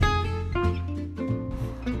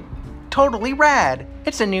Totally Rad!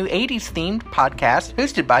 It's a new 80s themed podcast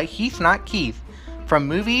hosted by Heath Not Keith. From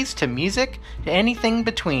movies to music to anything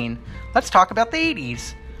between, let's talk about the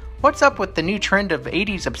 80s. What's up with the new trend of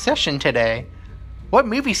 80s obsession today? What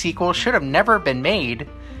movie sequel should have never been made?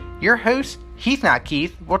 Your host, Heath Not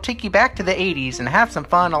Keith, will take you back to the 80s and have some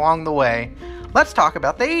fun along the way. Let's talk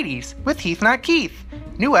about the 80s with Heath Not Keith.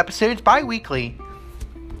 New episodes bi-weekly.